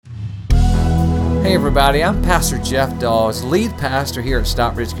Hey everybody, I'm Pastor Jeff Dawes, lead pastor here at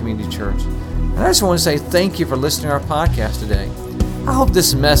Stockbridge Community Church. And I just want to say thank you for listening to our podcast today. I hope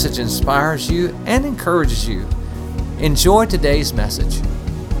this message inspires you and encourages you. Enjoy today's message.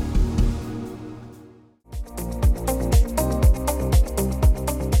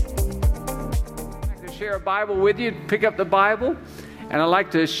 I'd like to share a Bible with you. Pick up the Bible. And I'd like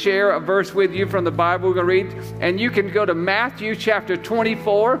to share a verse with you from the Bible we're going to read. And you can go to Matthew chapter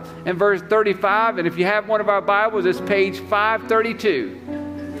 24 and verse 35. And if you have one of our Bibles, it's page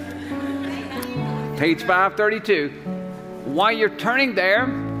 532. Page 532. While you're turning there,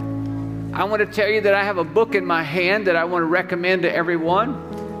 I want to tell you that I have a book in my hand that I want to recommend to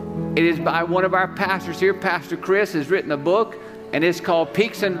everyone. It is by one of our pastors here. Pastor Chris has written a book, and it's called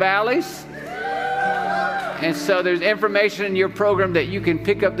Peaks and Valleys. And so there's information in your program that you can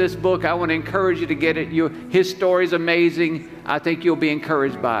pick up this book. I want to encourage you to get it. His story is amazing. I think you'll be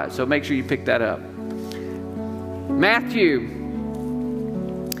encouraged by it. So make sure you pick that up. Matthew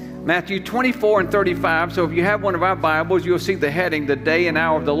 24 and 35. So if you have one of our Bibles, you'll see the heading, The Day and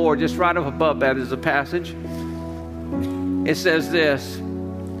Hour of the Lord. Just right up above that is the passage. It says this: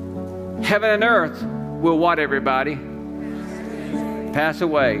 heaven and earth will what, everybody? Pass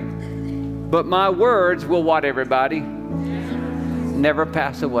away. But my words will what, everybody? Never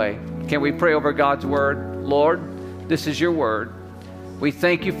pass away. Can we pray over God's word? Lord, this is your word. We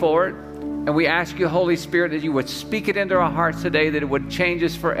thank you for it. And we ask you, Holy Spirit, that you would speak it into our hearts today, that it would change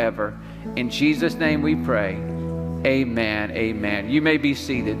us forever. In Jesus' name we pray. Amen. Amen. You may be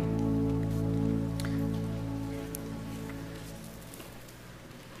seated.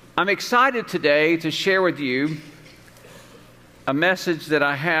 I'm excited today to share with you a message that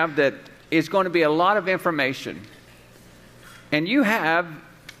I have that is going to be a lot of information. And you have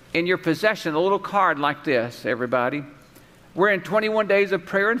in your possession a little card like this, everybody. We're in 21 days of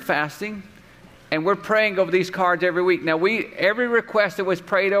prayer and fasting, and we're praying over these cards every week. Now, every request that was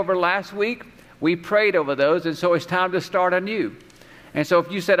prayed over last week, we prayed over those, and so it's time to start anew. And so if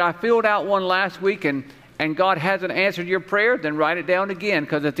you said, I filled out one last week and God hasn't answered your prayer, then write it down again,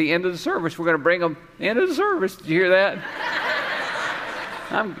 because at the end of the service, we're going to bring them into the service. Did you hear that?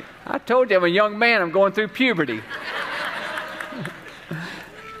 I told you I'm a young man. I'm going through puberty.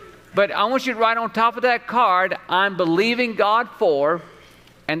 But I want you to write on top of that card, I'm believing God for,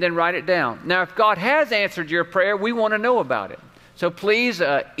 and then write it down. Now, if God has answered your prayer, we want to know about it. So please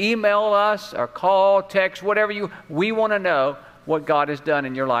email us or call, text, whatever we want to know what God has done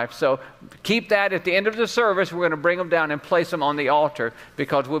in your life. So keep that. At the end of the service, we're going to bring them down and place them on the altar,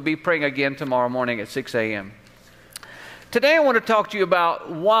 because we'll be praying again tomorrow morning at 6 a.m. Today I want to talk to you about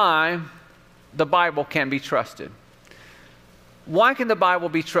why the Bible can be trusted. Why can the Bible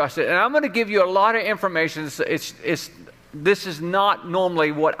be trusted? And I'm going to give you a lot of information. This is not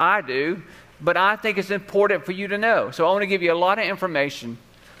normally what I do, but I think it's important for you to know. So I want to give you a lot of information.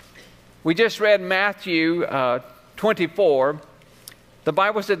 We just read Matthew 24. The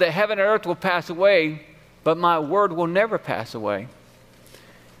Bible said that heaven and earth will pass away, but my word will never pass away.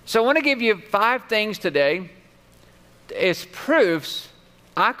 So I want to give you 5 things today. It's proofs,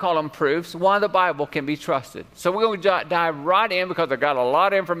 I call them proofs, why the Bible can be trusted. So we're going to dive right in, because I've got a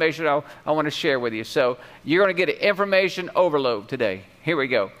lot of information I want to share with you. So you're going to get an information overload today. Here we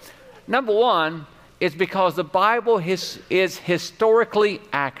go. Number 1 is because the Bible is historically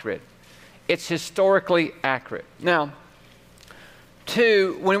accurate. It's historically accurate. Now,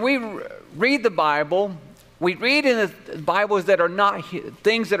 2, when we read the Bible, we read in the Bibles that are not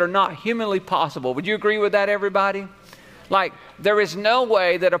things that are not humanly possible. Would you agree with that, everybody? Like, there is no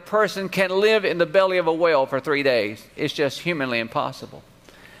way that a person can live in the belly of a whale for 3 days. It's just humanly impossible.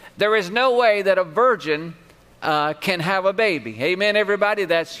 There is no way that a virgin can have a baby. Amen, everybody?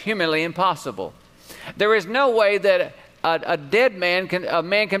 That's humanly impossible. There is no way that a man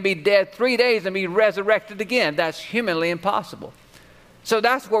can be dead 3 days and be resurrected again. That's humanly impossible. So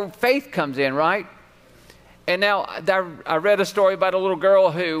that's where faith comes in, right? And now I read a story about a little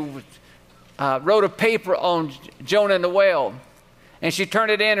girl who wrote a paper on Jonah and the whale. And she turned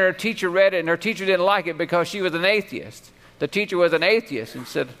it in, and her teacher read it, and her teacher didn't like it because she was an atheist. The teacher was an atheist and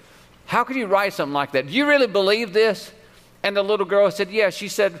said, how could you write something like that? Do you really believe this? And the little girl said, yes. She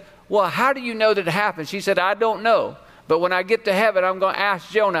said, well, how do you know that it happened? She said, I don't know. But when I get to heaven, I'm going to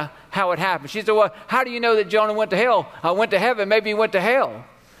ask Jonah how it happened. She said, well, how do you know that Jonah went to hell? I went to heaven, maybe he went to hell.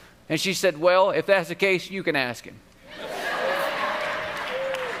 And she said, well, if that's the case, you can ask him.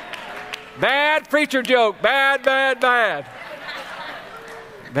 Bad preacher joke. Bad, bad, bad.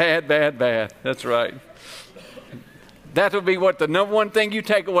 Bad, bad, bad. That's right. That will be what the number one thing you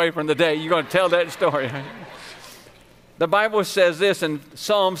take away from the day. You're going to tell that story. The Bible says this in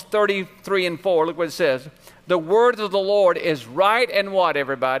Psalms 33 and 4. Look what it says. The word of the Lord is right and what,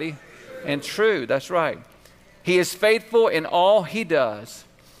 everybody? And true. That's right. He is faithful in all he does.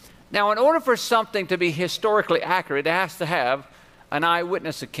 Now, in order for something to be historically accurate, it has to have an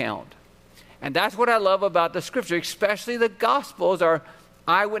eyewitness account. And that's what I love about the Scripture, especially the Gospels are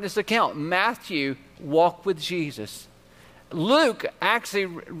eyewitness account. Matthew walked with Jesus. Luke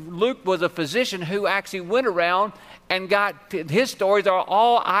was a physician who actually went around and his stories are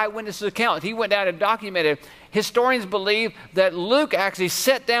all eyewitness accounts. He went down and documented. Historians believe that Luke actually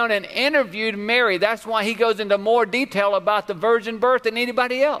sat down and interviewed Mary. That's why he goes into more detail about the virgin birth than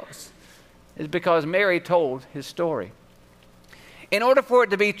anybody else. It's because Mary told his story. In order for it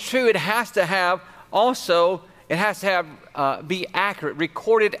to be true, it has to be accurate,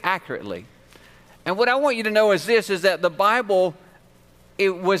 recorded accurately. And what I want you to know is this, is that the Bible,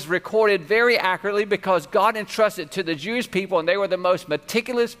 it was recorded very accurately because God entrusted to the Jewish people, and they were the most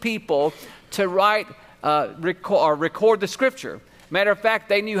meticulous people to record the Scripture. Matter of fact,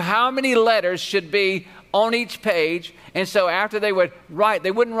 they knew how many letters should be on each page, and so after they would write,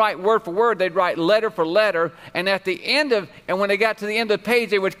 they wouldn't write word for word, they'd write letter for letter, and when they got to the end of the page,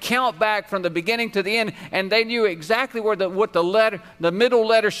 they would count back from the beginning to the end, and they knew exactly what the middle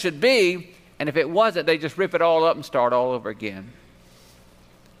letter should be, and if it wasn't, they just rip it all up and start all over again.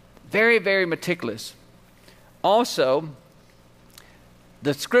 Very, very meticulous. Also,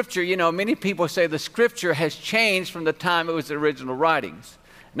 the Scripture, many people say the Scripture has changed from the time it was the original writings.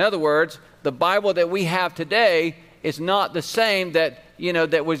 In other words, the Bible that we have today is not the same that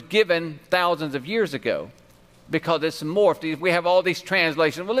was given thousands of years ago, because it's morphed. We have all these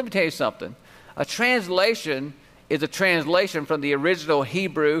translations. Well, let me tell you something. A translation is a translation from the original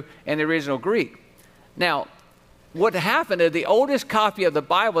Hebrew and the original Greek. Now, what happened is the oldest copy of the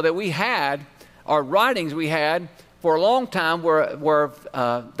Bible that we had, or writings we had, for a long time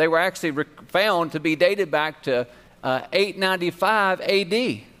they were actually found to be dated back to 895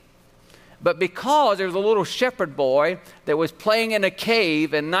 A.D. But because there was a little shepherd boy that was playing in a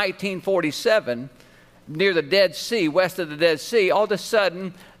cave in 1947 near the Dead Sea, west of the Dead Sea, all of a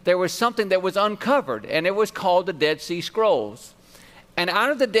sudden there was something that was uncovered, and it was called the Dead Sea Scrolls. And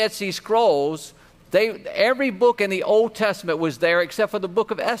out of the Dead Sea Scrolls, every book in the Old Testament was there except for the book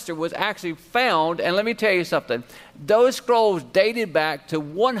of Esther was actually found. And let me tell you something. Those scrolls dated back to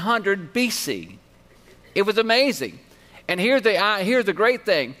 100 BC. It was amazing. And here's the great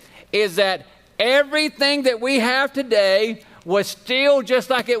thing, is that everything that we have today was still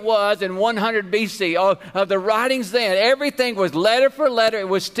just like it was in 100 BC. Of the writings then, everything was letter for letter. It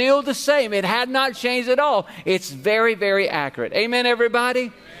was still the same. It had not changed at all. It's very, very accurate. Amen, everybody?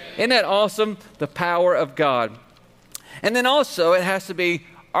 Amen. Isn't that awesome? The power of God. And then also, it has to be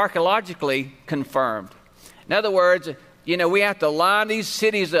archaeologically confirmed. In other words, we have to line these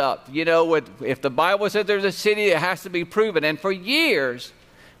cities up. If the Bible says there's a city, it has to be proven. And for years,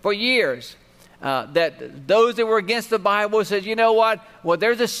 that those that were against the Bible said, you know what? Well,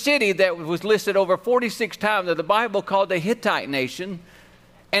 there's a city that was listed over 46 times in the Bible called the Hittite nation.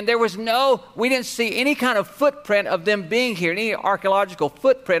 And we didn't see any kind of footprint of them being here, any archaeological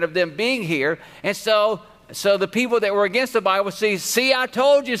footprint of them being here. And so the people that were against the Bible see, I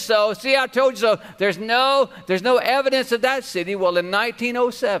told you so. See, I told you so. There's no evidence of that city. Well, in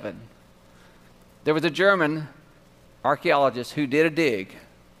 1907, there was a German archaeologist who did a dig.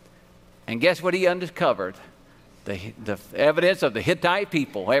 And guess what he uncovered? The evidence of the Hittite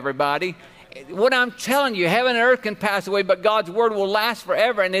people, everybody. What I'm telling you, heaven and earth can pass away, but God's word will last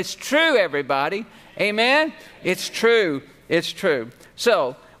forever. And it's true, everybody. Amen? It's true. It's true.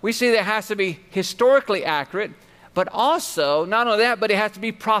 So we see that it has to be historically accurate, but also, not only that, but it has to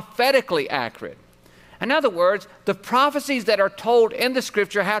be prophetically accurate. In other words, the prophecies that are told in the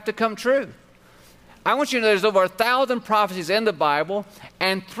Scripture have to come true. I want you to know there's over 1,000 prophecies in the Bible,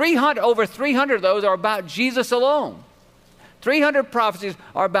 and over 300 of those are about Jesus alone. 300 prophecies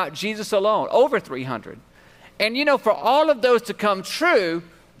are about Jesus alone, over 300. And for all of those to come true,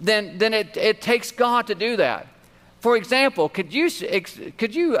 then it takes God to do that. For example, could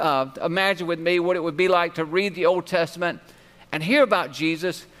you imagine with me what it would be like to read the Old Testament and hear about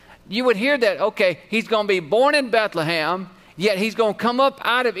Jesus? You would hear that, okay, he's going to be born in Bethlehem, yet he's going to come up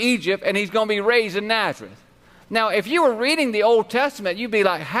out of Egypt and he's going to be raised in Nazareth. Now, if you were reading the Old Testament, you'd be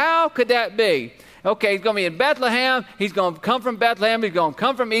like, how could that be? Okay, he's going to be in Bethlehem. He's going to come from Bethlehem. He's going to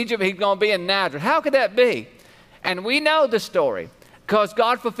come from Egypt. He's going to be in Nazareth. How could that be? And we know the story. Because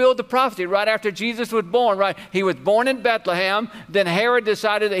God fulfilled the prophecy right after Jesus was born, right? He was born in Bethlehem. Then Herod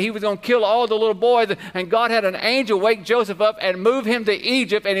decided that he was going to kill all the little boys. And God had an angel wake Joseph up and move him to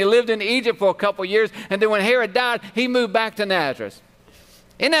Egypt. And he lived in Egypt for a couple years. And then when Herod died, he moved back to Nazareth.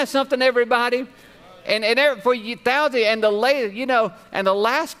 Isn't that something, everybody? And for thousands, and the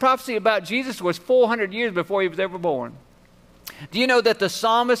last prophecy about Jesus was 400 years before he was ever born. Do you know that the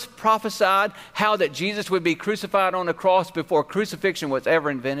psalmist prophesied how that Jesus would be crucified on the cross before crucifixion was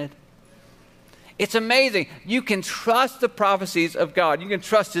ever invented? It's amazing. You can trust the prophecies of God. You can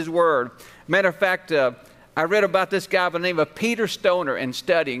trust His Word. Matter of fact, I read about this guy by the name of Peter Stoner in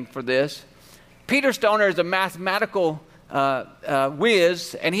studying for this. Peter Stoner is a mathematical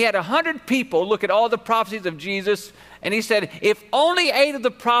whiz, and he had 100 people look at all the prophecies of Jesus, and he said, if only 8 of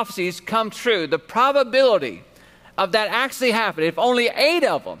the prophecies come true, the probability of that actually happening, if only 8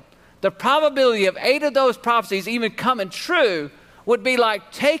 of them, the probability of 8 of those prophecies even coming true would be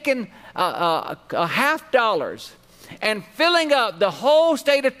like taking a $50 and filling up the whole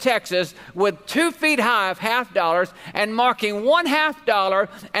state of Texas with 2 feet high of $50 and marking one $50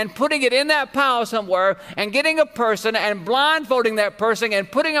 and putting it in that pile somewhere and getting a person and blindfolding that person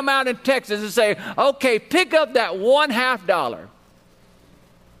and putting them out in Texas and say, okay, pick up that one $50.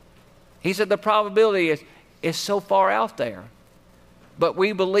 He said the probability is so far out there. But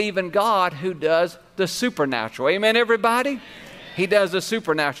we believe in God who does the supernatural. Amen, everybody? He does the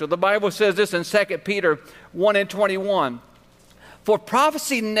supernatural. The Bible says this in 2 Peter 1:21. For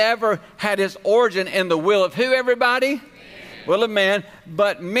prophecy never had its origin in the will of who, everybody? Man. Will of man.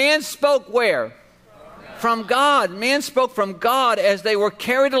 But men spoke where? From God. Men spoke from God as they were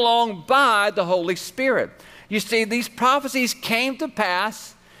carried along by the Holy Spirit. You see, these prophecies came to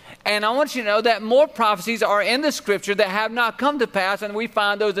pass. And I want you to know that more prophecies are in the Scripture that have not come to pass, and we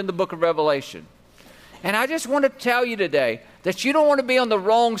find those in the book of Revelation. And I just want to tell you today that you don't want to be on the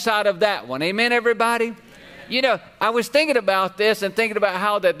wrong side of that one. Amen, everybody? Amen. You know, I was thinking about this and thinking about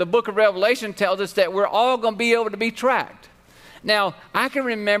how that the book of Revelation tells us that we're all going to be able to be tracked. Now, I can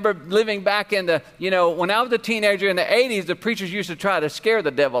remember living back in the, when I was a teenager in the 80s, the preachers used to try to scare the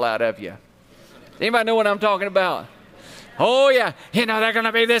devil out of you. Anybody know what I'm talking about? Oh, yeah, they're going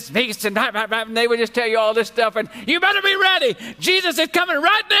to be this beast, and they would just tell you all this stuff, and you better be ready. Jesus is coming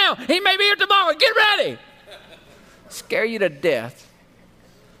right now. He may be here tomorrow. Get ready. Scare you to death.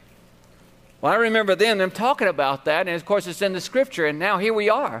 Well, I remember them talking about that, and of course it's in the Scripture, and now here we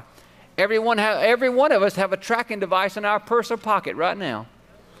are. Every one of us have a tracking device in our purse or pocket right now.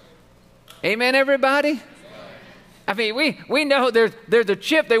 Amen, everybody? I mean, we know there's a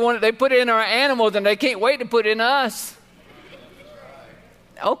chip they put it in our animals, and they can't wait to put it in us.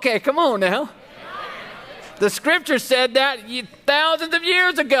 Okay, come on now. The Scripture said that thousands of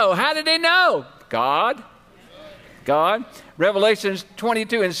years ago. How did they know? God. Revelation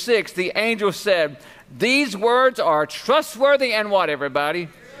 22:6, the angel said, these words are trustworthy and what, everybody?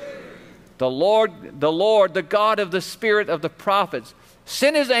 The Lord, the God of the spirit of the prophets,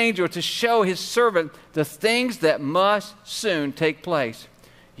 sent His angel to show His servant the things that must soon take place.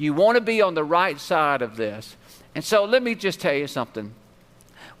 You want to be on the right side of this. And so let me just tell you something.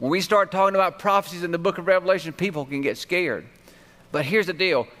 When we start talking about prophecies in the book of Revelation, people can get scared. But here's the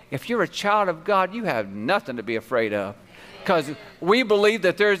deal. If you're a child of God, you have nothing to be afraid of. Because we believe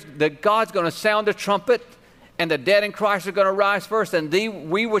that God's going to sound the trumpet, and the dead in Christ are going to rise first, and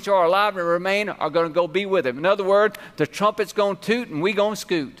we which are alive and remain are going to go be with Him. In other words, the trumpet's going to toot, and we going to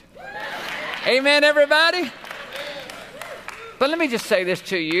scoot. Amen, everybody? But let me just say this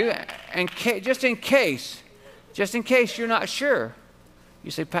to you, and just in case you're not sure. You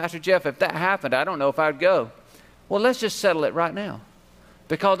say, Pastor Jeff, if that happened, I don't know if I'd go. Well, let's just settle it right now.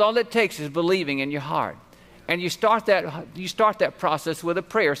 Because all it takes is believing in your heart. And you start that process with a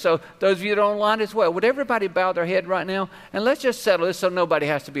prayer. So those of you that are online as well, would everybody bow their head right now? And let's just settle this so nobody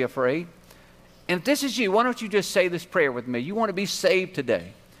has to be afraid. And if this is you, why don't you just say this prayer with me? You want to be saved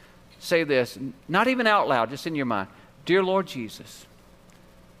today. Say this, not even out loud, just in your mind. Dear Lord Jesus,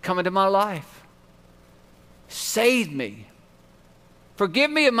 come into my life. Save me.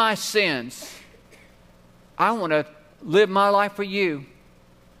 Forgive me of my sins. I want to live my life for you.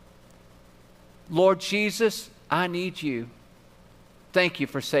 Lord Jesus, I need you. Thank you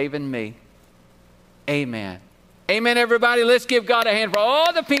for saving me. Amen. Amen, everybody. Let's give God a hand for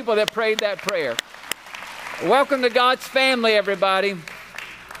all the people that prayed that prayer. Welcome to God's family, everybody.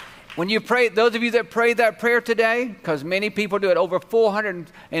 When you pray, those of you that prayed that prayer today, because many people do it, over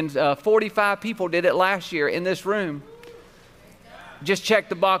 445 people did it last year in this room. just check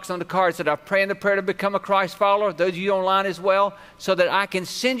the box on the card that said, I pray in the prayer to become a Christ follower, those of you online as well, so that I can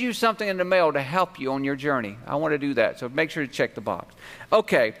send you something in the mail to help you on your journey. I want to do that, so make sure to check the box.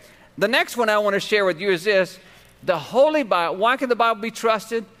 Okay, the next one I want to share with you is this. The Holy Bible, why can the Bible be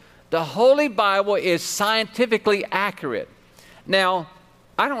trusted? The Holy Bible is scientifically accurate. Now,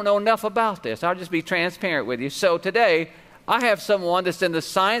 I don't know enough about this. I'll just be transparent with you. So today, I have someone that's in the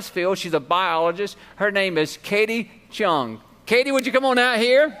science field. She's a biologist. Her name is Katie Chung. Katie, would you come on out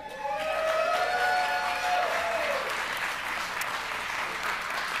here?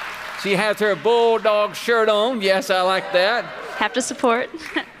 She has her Bulldog shirt on. Yes, I like that. Have to support.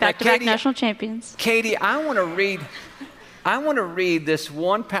 Back-to-back national champions. Katie, I want to read this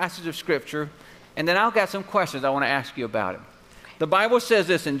one passage of Scripture, and then I've got some questions I want to ask you about it. The Bible says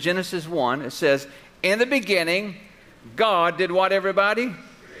this in Genesis 1. It says, in the beginning, God did what, everybody?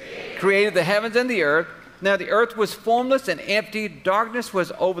 Created the heavens and the earth. Now the earth was formless and empty. Darkness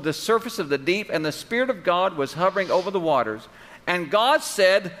was over the surface of the deep, and the Spirit of God was hovering over the waters. And God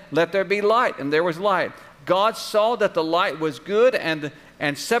said, let there be light, and there was light. God saw that the light was good and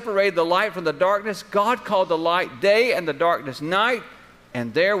separated the light from the darkness. God called the light day and the darkness night.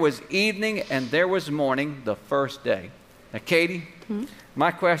 And there was evening and there was morning the first day. Now, Katie,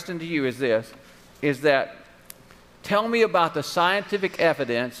 my question to you is this, is that tell me about the scientific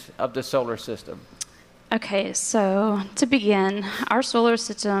evidence of the solar system. Okay, so to begin, our solar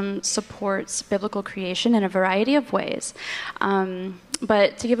system supports biblical creation in a variety of ways.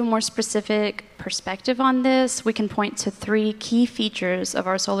 But to give a more specific perspective on this, we can point to 3 key features of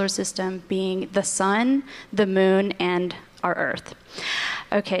our solar system being the sun, the moon, and our Earth.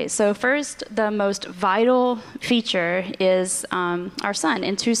 Okay, so first, the most vital feature is our sun.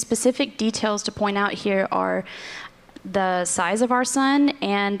 And 2 specific details to point out here are the size of our sun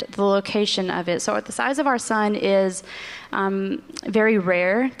and the location of it. So the size of our sun is very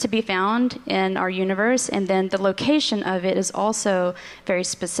rare to be found in our universe, and then the location of it is also very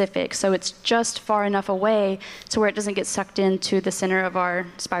specific. So it's just far enough away to where it doesn't get sucked into the center of our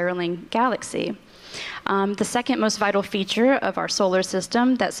spiraling galaxy. The second most vital feature of our solar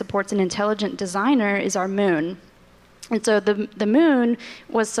system that supports an intelligent designer is our moon. And so the moon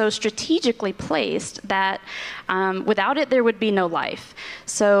was so strategically placed that without it, there would be no life.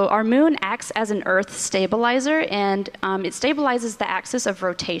 So our moon acts as an Earth stabilizer, and it stabilizes the axis of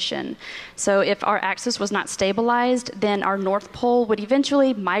rotation. So if our axis was not stabilized, then our North Pole would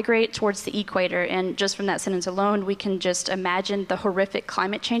eventually migrate towards the equator. And just from that sentence alone, we can just imagine the horrific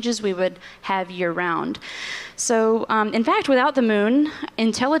climate changes we would have year-round. So in fact, without the moon,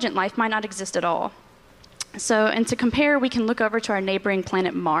 intelligent life might not exist at all. So, and to compare, we can look over to our neighboring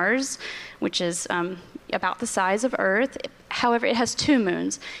planet Mars, which is about the size of Earth. However, it has 2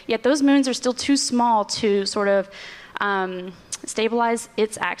 moons. Yet those moons are still too small to sort of stabilize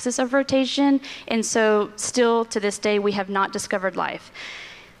its axis of rotation. And so still to this day, we have not discovered life.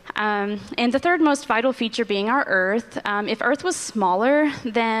 And the third most vital feature being our Earth. If Earth was smaller,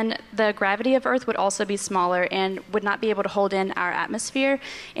 then the gravity of Earth would also be smaller and would not be able to hold in our atmosphere.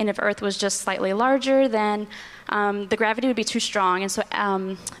 And if Earth was just slightly larger, then the gravity would be too strong. And so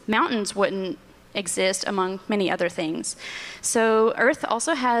mountains wouldn't exist, among many other things. So Earth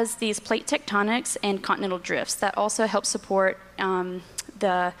also has these plate tectonics and continental drifts that also help support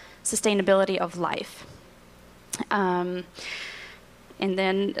the sustainability of life. And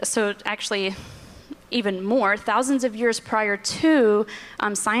then, so actually, even more, thousands of years prior to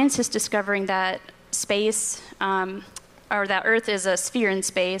scientists discovering that space, or that Earth is a sphere in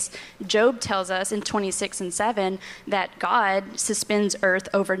space, Job tells us in 26:7 that God suspends Earth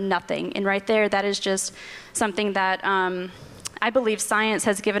over nothing. And right there, that is just something that I believe science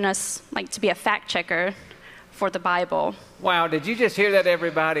has given us, like, to be a fact checker for the Bible. Wow, did you just hear that,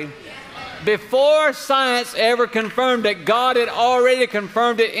 everybody? Before science ever confirmed it, God had already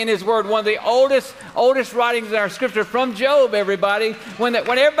confirmed it in His Word. One of the oldest writings in our Scripture from Job, everybody. When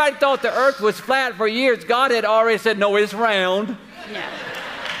everybody thought the earth was flat for years, God had already said, no, it's round. Yeah,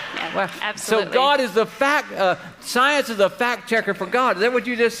 Well, absolutely. So God is the science is the fact checker for God. Is that what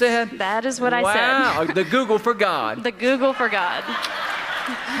you just said? That is what I said. Wow, the Google for God. The Google for God.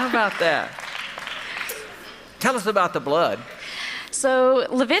 How about that? Tell us about the blood. So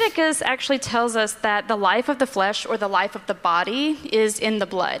Leviticus actually tells us that the life of the flesh or the life of the body is in the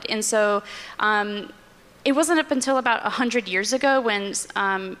blood. And so it wasn't up until about 100 years ago when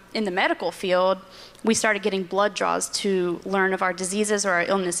in the medical field, we started getting blood draws to learn of our diseases or our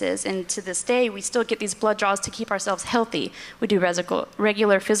illnesses. And to this day, we still get these blood draws to keep ourselves healthy. We do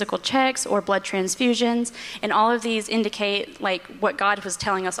regular physical checks or blood transfusions, and all of these indicate like what God was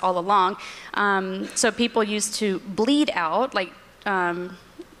telling us all along. So people used to bleed out, like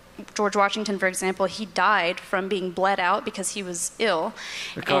George Washington, for example, he died from being bled out because he was ill.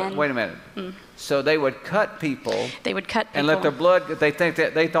 Wait a minute. So they would cut people. They would cut people. And let their blood. They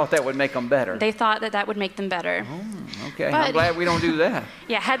thought that would make them better. They thought that would make them better. Oh, okay. But, I'm glad we don't do that.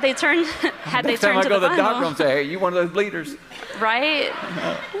 Yeah, had they turned to the Bible. Next time I go to the doctor, I'm saying, "Hey, you one of those bleeders?" Right.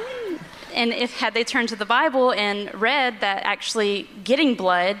 And had they turned to the Bible and read that actually getting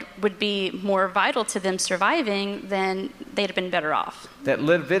blood would be more vital to them surviving, then they'd have been better off. That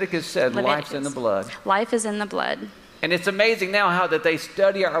Leviticus said, life's in the blood. Life is in the blood. And it's amazing now how that they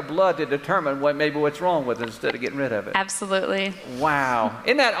study our blood to determine what's wrong with it instead of getting rid of it. Absolutely. Wow.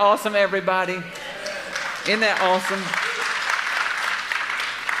 Isn't that awesome, everybody? Isn't that awesome?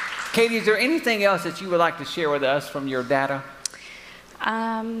 Katie, is there anything else that you would like to share with us from your data?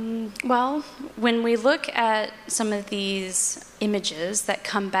 Well, when we look at some of these images that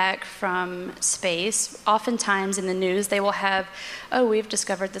come back from space, oftentimes in the news they will have, we've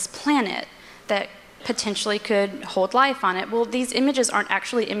discovered this planet that potentially could hold life on it. Well, these images aren't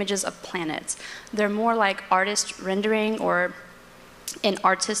actually images of planets. They're more like artist rendering or an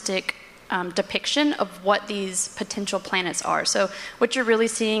artistic depiction of what these potential planets are. So what you're really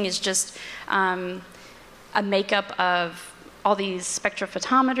seeing is just a makeup of all these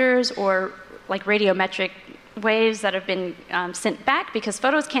spectrophotometers or like radiometric waves that have been sent back, because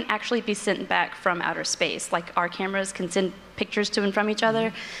photos can't actually be sent back from outer space. Like our cameras can send pictures to and from each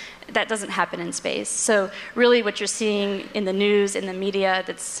other. That doesn't happen in space. So really what you're seeing in the news, in the media,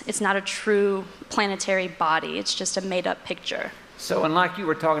 it's not a true planetary body. It's just a made-up picture. So, and like you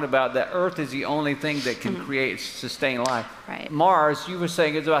were talking about, that Earth is the only thing that can create, sustain life. Right. Mars, you were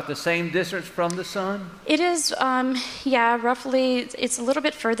saying, is about the same distance from the sun? It is, roughly. It's a little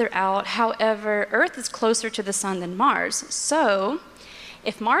bit further out. However, Earth is closer to the sun than Mars. So,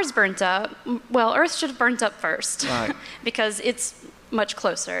 if Mars burnt up, well, Earth should have burnt up first. Right. Because it's much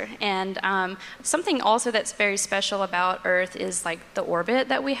closer. And something also that's very special about Earth is like the orbit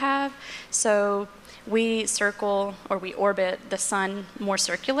that we have. So we circle or we orbit the sun more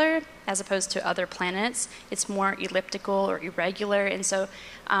circular as opposed to other planets. It's more elliptical or irregular. And so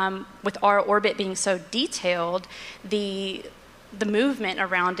with our orbit being so detailed, the movement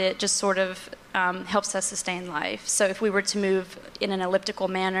around it just sort of helps us sustain life. So if we were to move in an elliptical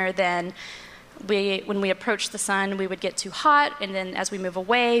manner, then when we approach the sun, we would get too hot, and then as we move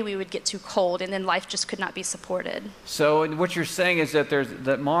away, we would get too cold, and then life just could not be supported. So what you're saying is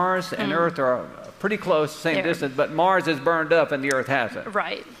that Mars and Earth are pretty close, same distance, but Mars is burned up and the Earth hasn't.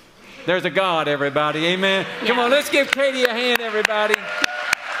 Right. There's a God, everybody. Amen. Yeah. Come on, let's give Katie a hand, everybody.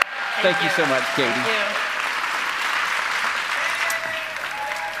 Thank you so much, Katie.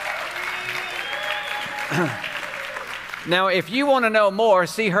 Thank you. Now, if you want to know more,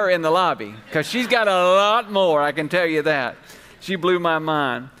 see her in the lobby, because she's got a lot more, I can tell you that. She blew my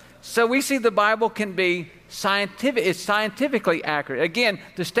mind. So we see the Bible can be scientific. It's scientifically accurate. Again,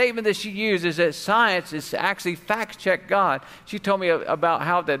 the statement that she used is that science is actually fact-check God. She told me about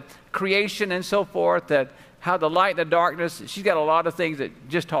how the creation and so forth, that how the light and the darkness, she's got a lot of things that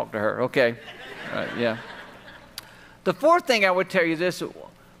just talk to her. Okay. Yeah. The fourth thing I would tell you this,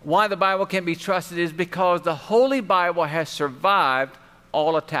 why the Bible can be trusted, is because the Holy Bible has survived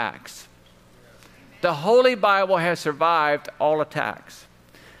all attacks. The Holy Bible has survived all attacks.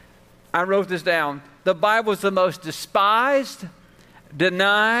 I wrote this down. The Bible is the most despised,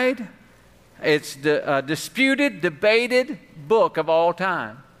 denied, it's disputed, debated book of all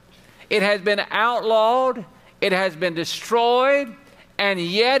time. It has been outlawed, it has been destroyed, and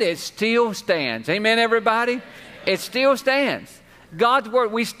yet it still stands. Amen, everybody? It still stands. God's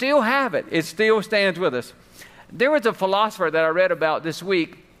Word, we still have it. It still stands with us. There was a philosopher that I read about this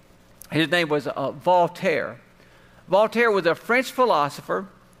week. His name was Voltaire. Voltaire was a French philosopher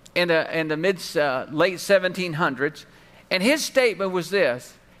in the late 1700s. And his statement was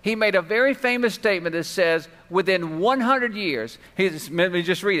this. He made a very famous statement that says, within 100 years, let me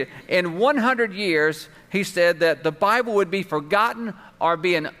just read it. In 100 years, he said that the Bible would be forgotten or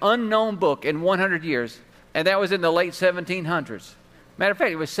be an unknown book in 100 years. And that was in the late 1700s. Matter of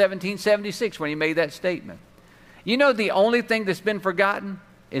fact, it was 1776 when he made that statement. You know, the only thing that's been forgotten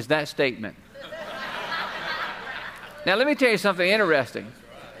is that statement. Now, let me tell you something interesting.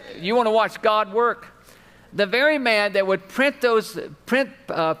 You want to watch God work? The very man that would print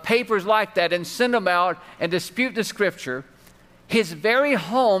papers like that and send them out and dispute the Scripture, his very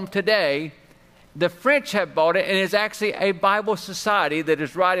home today, the French have bought it, and it's actually a Bible society that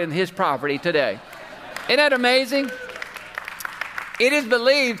is right in his property today. Isn't that amazing? It is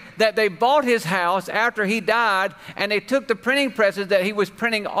believed that they bought his house after he died, and they took the printing presses that he was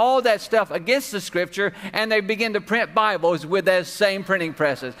printing all that stuff against the Scripture, and they began to print Bibles with those same printing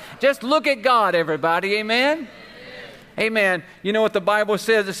presses. Just look at God, everybody. Amen? Amen. You know what the Bible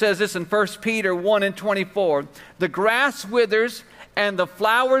says? It says this in 1 Peter 1:24. The grass withers and the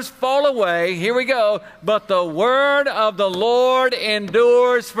flowers fall away. Here we go. But the word of the Lord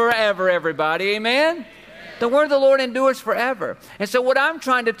endures forever, everybody. Amen? The word of the Lord endures forever. And so what I'm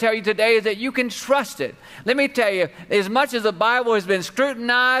trying to tell you today is that you can trust it. Let me tell you, as much as the Bible has been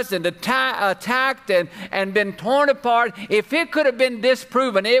scrutinized and attacked and been torn apart, if it could have been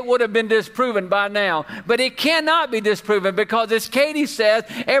disproven, it would have been disproven by now. But it cannot be disproven because, as Katie says,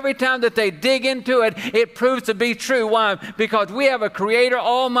 every time that they dig into it, it proves to be true. Why? Because we have a Creator,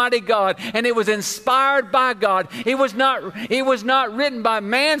 Almighty God, and it was inspired by God. It was not written by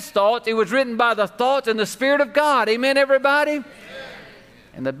man's thoughts. It was written by the thoughts and the Spirit of God. Amen, everybody? Amen.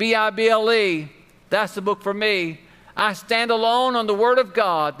 And the Bible, that's the book for me. I stand alone on the Word of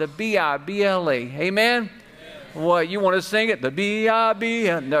God, the Bible. Amen? Amen. What, you want to sing it? The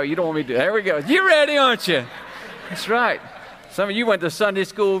Bible? No, you don't want me to. There we go. You're ready, aren't you? That's right. Some of you went to Sunday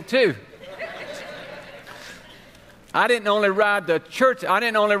school too. I didn't only ride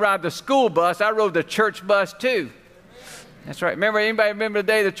the school bus, I rode the church bus too. That's right. Anybody remember the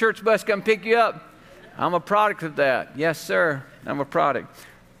day the church bus come pick you up? I'm a product of that. Yes, sir. I'm a product.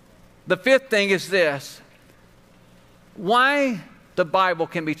 The fifth thing is this. Why the Bible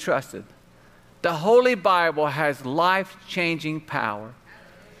can be trusted. The Holy Bible has life-changing power.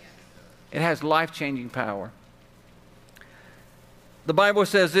 It has life-changing power. The Bible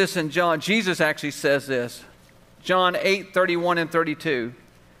says this in John. Jesus actually says this. John 8:31 and 32.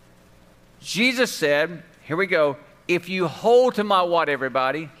 Jesus said, here we go, if you hold to my what,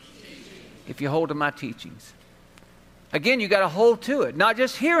 everybody? If you hold to my teachings. Again, you got to hold to it. Not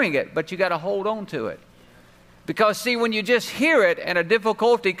just hearing it, but you got to hold on to it. Because, see, when you just hear it and a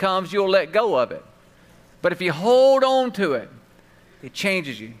difficulty comes, you'll let go of it. But if you hold on to it, it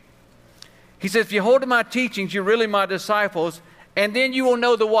changes you. He says, if you hold to my teachings, you're really my disciples, and then you will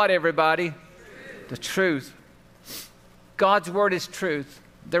know the what, everybody? The truth. God's word is truth.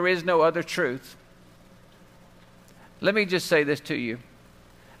 There is no other truth. Let me just say this to you.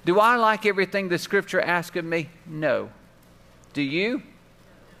 Do I like everything the Scripture asks of me? No. Do you?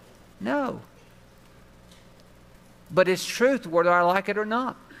 No. But it's truth whether I like it or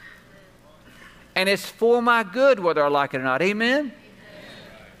not. And it's for my good whether I like it or not. Amen?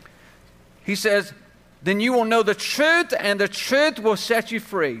 He says, then you will know the truth, and the truth will set you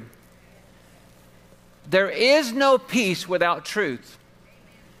free. There is no peace without truth.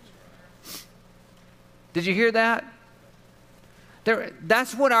 Did you hear that?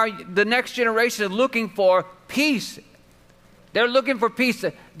 That's what the next generation is looking for, peace. They're looking for peace.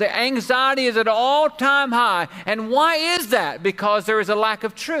 The anxiety is at an all-time high. And why is that? Because there is a lack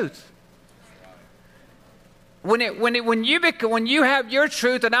of truth. When you have your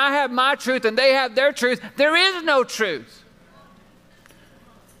truth and I have my truth and they have their truth, there is no truth.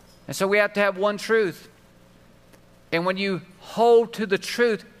 And so we have to have one truth. And when you hold to the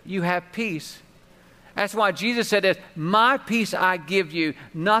truth, you have peace. That's why Jesus said this, my peace I give you,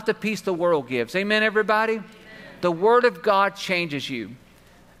 not the peace the world gives. Amen, everybody? Amen. The Word of God changes you.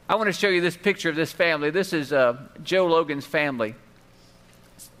 I want to show you this picture of this family. This is Joe Logan's family.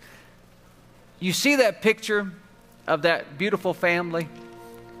 You see that picture of that beautiful family?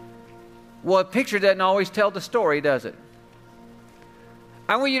 Well, a picture doesn't always tell the story, does it?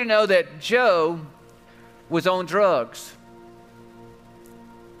 I want you to know that Joe was on drugs.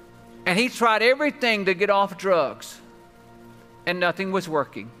 And he tried everything to get off drugs. And nothing was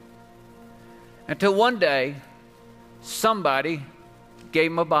working. Until one day, somebody gave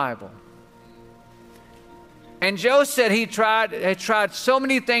him a Bible. And Joe said he had tried so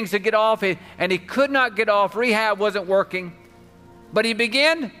many things to get off, and he could not get off. Rehab wasn't working. But he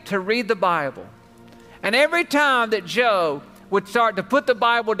began to read the Bible. And every time that Joe would start to put the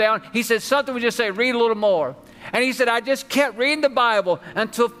Bible down, he said something would just say, read a little more. And he said, I just kept reading the Bible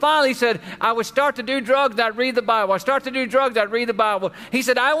until finally he said, I would start to do drugs, I'd read the Bible. I start to do drugs, I'd read the Bible. He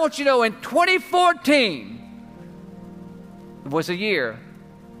said, I want you to know in 2014 was a year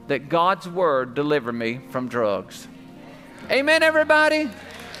that God's Word delivered me from drugs. Amen, everybody?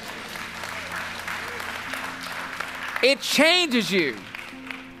 It changes you.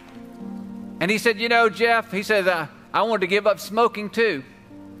 And he said, you know, Jeff, he said, I wanted to give up smoking too.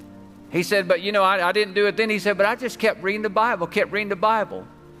 He said, but you know, I didn't do it then. He said, but I just kept reading the Bible,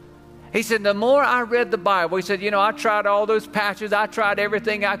 He said, the more I read the Bible, he said, you know, I tried all those patches. I tried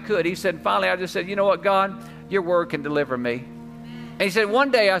everything I could. He said, finally, I just said, you know what, God, your Word can deliver me. And he said, one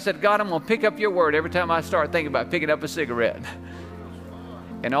day I said, God, I'm going to pick up your word every time I start thinking about picking up a cigarette.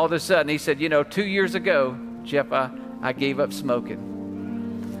 And all of a sudden he said, 2 years ago, Jeff, I gave up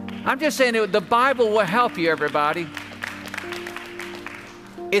smoking. I'm just saying the Bible will help you, everybody.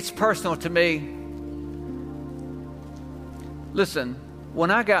 It's personal to me. Listen, when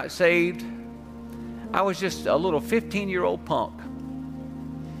I got saved, I was just a little 15-year-old punk.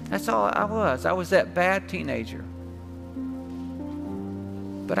 That's all I was. I was that bad teenager.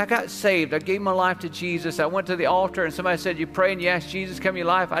 But I got saved. I gave my life to Jesus. I went to the altar and somebody said, you pray and you ask Jesus to come in your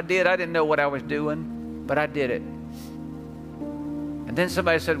life. I did. I didn't know what I was doing, but I did it. And then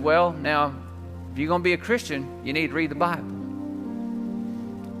somebody said, well, now, if you're going to be a Christian, you need to read the Bible.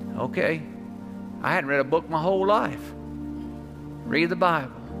 Okay. I hadn't read a book my whole life. Read the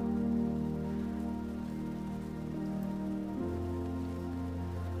Bible.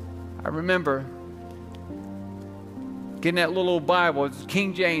 I remember getting that little old Bible. It's the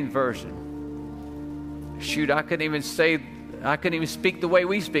King James Version. Shoot, I couldn't even speak the way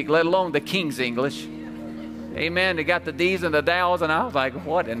we speak, let alone the King's English. Amen. They got the D's and the thous, and I was like,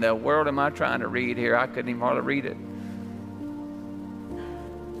 what in the world am I trying to read here? I couldn't even hardly read it.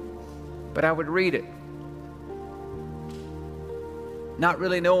 But I would read it, not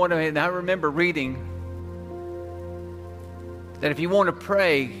really knowing what I mean. I remember reading that if you want to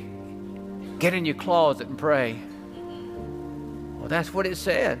pray, get in your closet and pray. Well, that's what it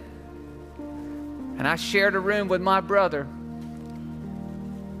said. And I shared a room with my brother.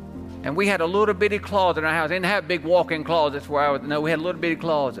 And we had a little bitty closet in our house. We didn't have big walk-in closets where I would know. We had a little bitty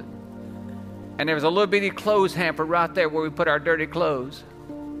closet. And there was a little bitty clothes hamper right there where we put our dirty clothes.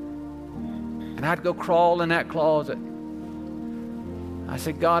 And I'd go crawl in that closet. I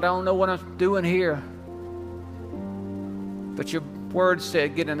said, God, I don't know what I'm doing here. But your word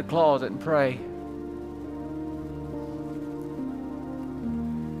said, get in the closet and pray.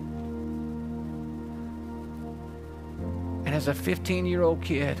 And as a 15-year-old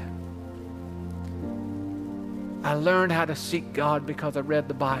kid, I learned how to seek God because I read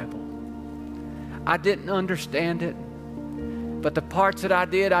the Bible. I didn't understand it, but the parts that I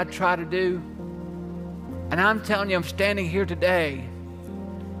did, I'd try to do. And I'm telling you, I'm standing here today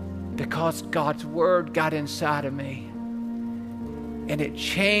because God's word got inside of me. And it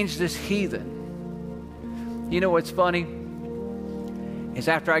changed this heathen. You know what's funny? Is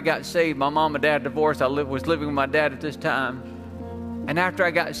after I got saved, my mom and dad divorced. I was living with my dad at this time. And after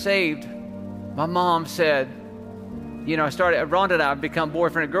I got saved, my mom said, Rhonda and I become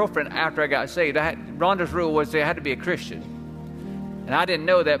boyfriend and girlfriend after I got saved. Rhonda's rule was they had to be a Christian. And I didn't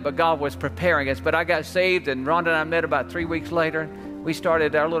know that, but God was preparing us. But I got saved, and Rhonda and I met about 3 weeks later. We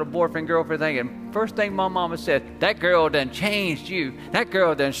started our little boyfriend-girlfriend thing, and first thing my mama said, that girl done changed you. That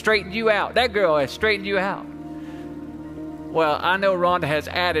girl done straightened you out. That girl has straightened you out. Well, I know Rhonda has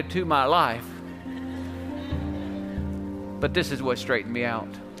added to my life, but this is what straightened me out.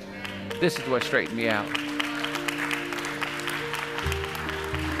 This is what straightened me out.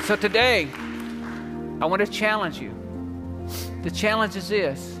 So today, I want to challenge you. The challenge is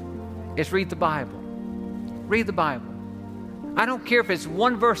this, is read the Bible. Read the Bible. I don't care if it's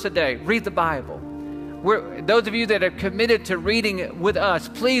one verse a day, read the Bible. Those of you that are committed to reading with us,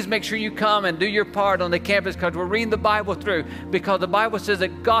 please make sure you come and do your part on the campus because we're reading the Bible through, because the Bible says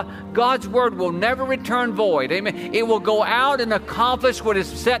that God's word will never return void. Amen. It will go out and accomplish what it's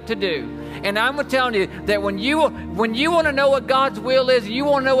set to do. And I'm telling you that when you want to know what God's will is, you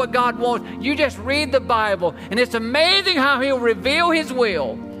want to know what God wants, you just read the Bible. And it's amazing how He'll reveal His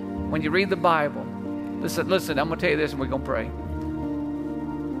will when you read the Bible. Listen, I'm going to tell you this and we're going to pray.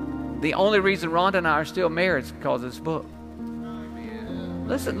 The only reason Rhonda and I are still married is because of this book.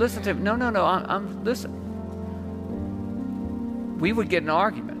 Listen to me. No. Listen. We would get in an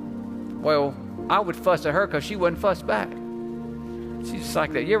argument. Well, I would fuss at her because she wouldn't fuss back. She's just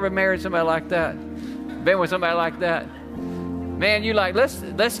like that. You ever married somebody like that? Been with somebody like that? Man, you like, let's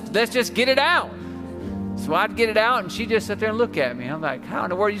just get it out. So I'd get it out and she'd just sit there and look at me. I'm like, how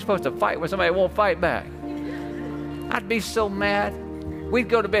in the world are you supposed to fight when somebody won't fight back? I'd be so mad. We'd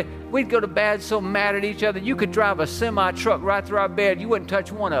go to bed so mad at each other. You could drive a semi truck right through our bed. You wouldn't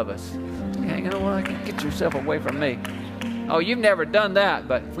touch one of us. You know what? Get yourself away from me. Oh, you've never done that,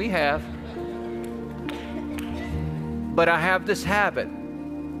 but we have. But I have this habit.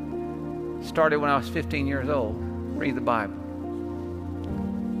 Started when I was 15 years old. Read the Bible.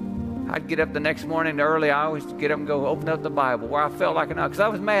 I'd get up the next morning early. I always get up and go open up the Bible where I felt like because I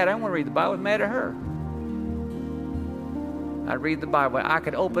was mad. I didn't want to read the Bible. I was mad at her. I read the Bible. I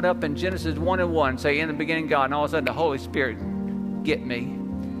could open up in Genesis 1:1, say, in the beginning God, and all of a sudden the Holy Spirit get me.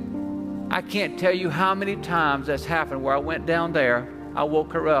 I can't tell you how many times that's happened where I went down there I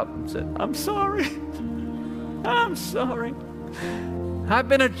woke her up and said, I'm sorry. I'm sorry. I've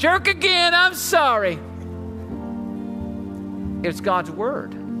been a jerk again. I'm sorry. It's God's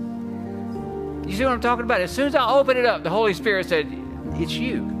Word. You see what I'm talking about? As soon as I opened it up, the Holy Spirit said, it's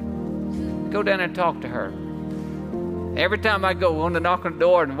you. Go down and talk to her. Every time I go on to knock on the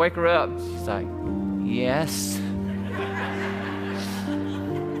door and wake her up, she's like, yes.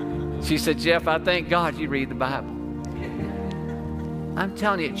 She said, Jeff, I thank God you read the Bible. I'm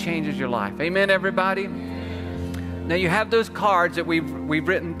telling you, it changes your life. Amen, everybody? Now, you have those cards that we've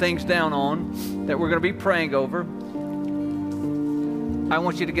written things down on that we're going to be praying over. I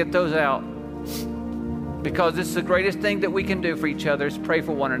want you to get those out, because this is the greatest thing that we can do for each other is pray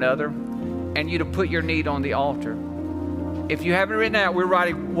for one another, and you to put your need on the altar. If you haven't written out, we're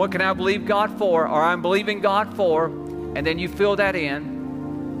writing, what can I believe God for, or I'm believing God for, and then you fill that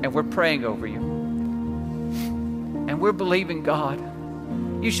in, and we're praying over you. And we're believing God.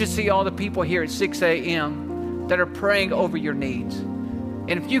 You should see all the people here at 6 a.m. that are praying over your needs.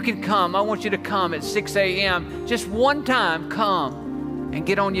 And if you can come, I want you to come at 6 a.m. Just one time, come and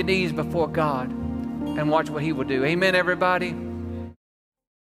get on your knees before God and watch what He will do. Amen, everybody?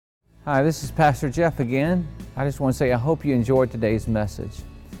 Hi, this is Pastor Jeff again. I just want to say I hope you enjoyed today's message.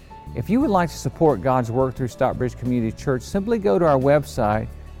 If you would like to support God's work through Stockbridge Community Church, simply go to our website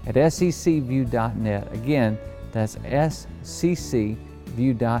at sccview.net. Again, that's sccview.net,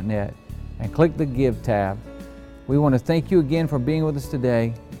 and click the Give tab. We want to thank you again for being with us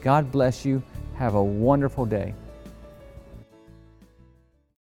today. God bless you. Have a wonderful day.